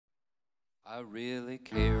I really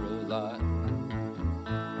care a lot,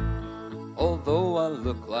 although I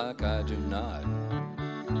look like I do not.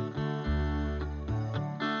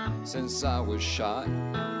 Since I was shot,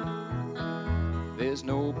 there's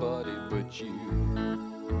nobody but you.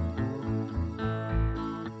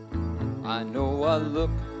 I know I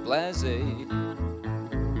look blasé,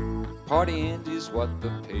 partying is what the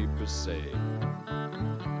papers say.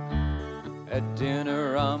 At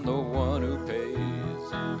dinner I'm the one who pays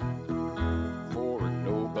for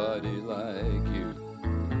nobody like you.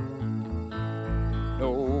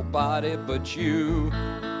 Nobody but you.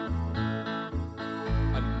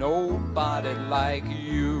 Nobody like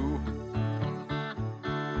you.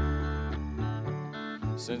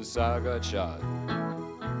 Since I got shot,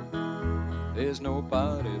 there's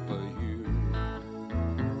nobody but you.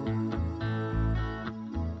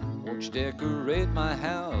 Won't you decorate my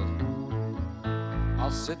house? I'll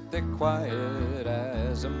sit there quiet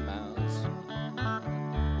as a mouse.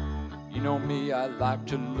 You know me, I like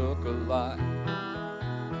to look a lot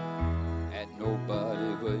at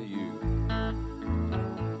nobody but you.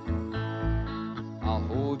 I'll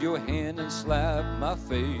hold your hand and slap my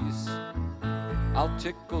face. I'll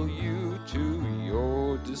tickle you to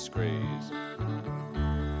your disgrace.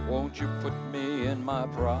 Won't you put me in my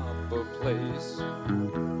proper place?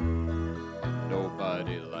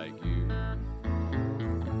 Nobody like you.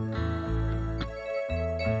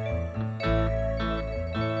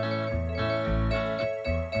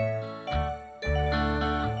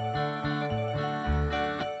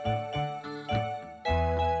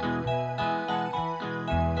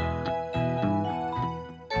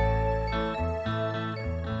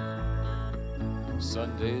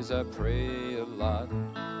 Sundays I pray a lot.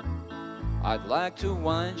 I'd like to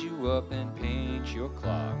wind you up and paint your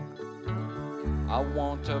clock. I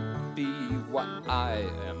want to be what I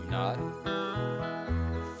am not,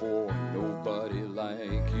 for nobody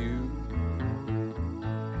like you.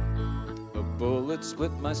 A bullet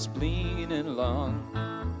split my spleen and lung.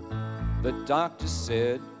 The doctor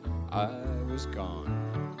said I was gone.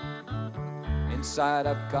 Inside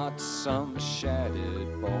I've got some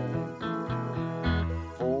shattered bone,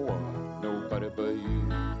 nobody but you.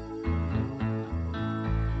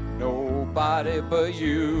 Nobody but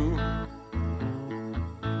you.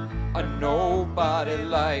 A nobody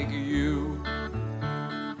like you.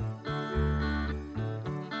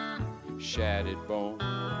 Shattered bone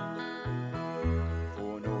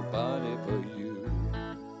for nobody but you.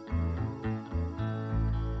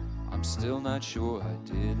 I'm still not sure I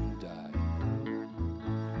didn't die,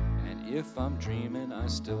 and if I'm dreaming I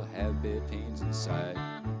still have bad pains inside.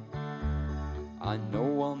 I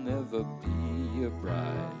know I'll never be a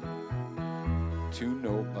bride to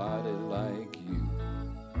nobody like you.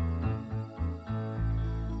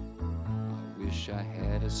 I wish I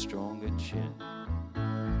had a stronger chin.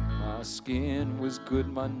 My skin was good,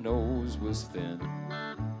 my nose was thin.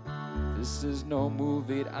 This is no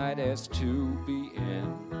movie I'd ask to be in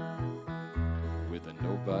with a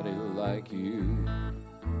nobody like you.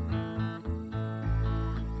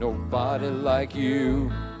 Nobody like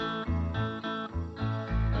you.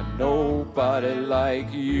 Nobody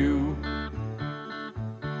like you.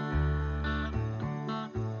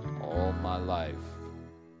 All my life,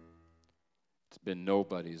 it's been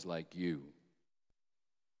nobody's like you.